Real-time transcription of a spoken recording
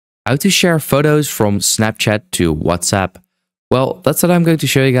How to share photos from Snapchat to WhatsApp. Well, that's what I'm going to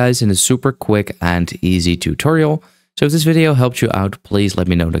show you guys in a super quick and easy tutorial. So if this video helped you out, please let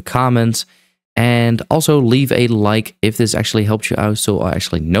me know in the comments. And also leave a like if this actually helped you out, so I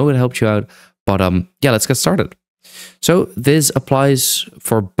actually know it helped you out. But yeah, let's get started. So this applies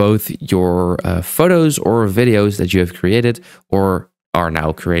for both your photos or videos that you have created or are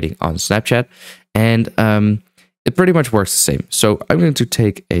now creating on Snapchat. And it pretty much works the same. So I'm going to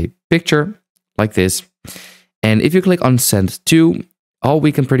take a picture like this. And if you click on send to, all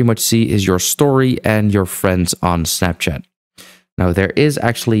we can pretty much see is your story and your friends on Snapchat. Now there is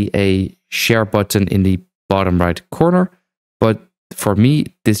actually a share button in the bottom right corner, but for me,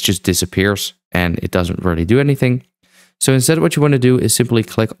 this just disappears and it doesn't really do anything. So instead, what you want to do is simply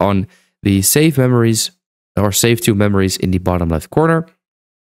click on the save memories or save to memories in the bottom left corner.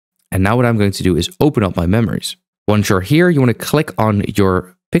 And now what I'm going to do is open up my memories. Once you're here, you want to click on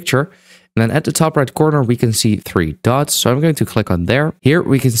your picture. And then at the top right corner, we can see 3 dots. So I'm going to click on there. Here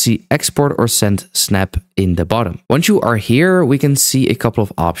we can see export or send snap in the bottom. Once you are here, we can see a couple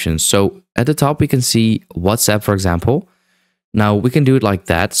of options. So at the top, we can see WhatsApp, for example. Now we can do it like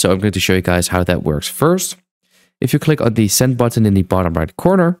that. So I'm going to show you guys how that works first. If you click on the send button in the bottom right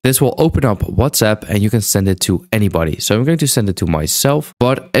corner, this will open up WhatsApp and you can send it to anybody. So I'm going to send it to myself.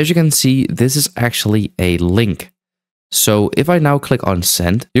 But as you can see, this is actually a link. So if I now click on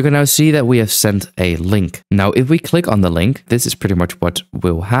send, you can now see that we have sent a link. Now, if we click on the link, this is pretty much what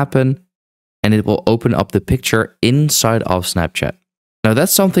will happen. And it will open up the picture inside of Snapchat. Now,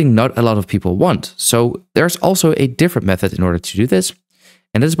 that's something not a lot of people want. So there's also a different method in order to do this.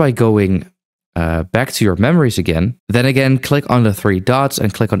 And this is by going back to your memories again. Then again, click on the 3 dots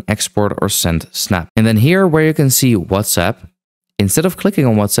and click on export or send snap. And then here where you can see WhatsApp, instead of clicking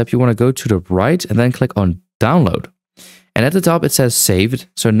on WhatsApp, you want to go to the right and then click on download. And at the top, it says saved.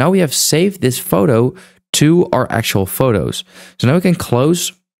 So now we have saved this photo to our actual photos. So now we can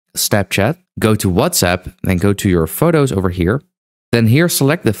close Snapchat, go to WhatsApp, then go to your photos over here. Then here,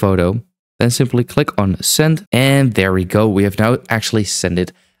 select the photo, then simply click on send. And there we go. We have now actually sent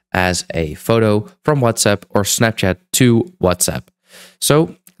it as a photo from WhatsApp or Snapchat to WhatsApp.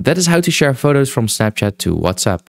 So that is how to share photos from Snapchat to WhatsApp.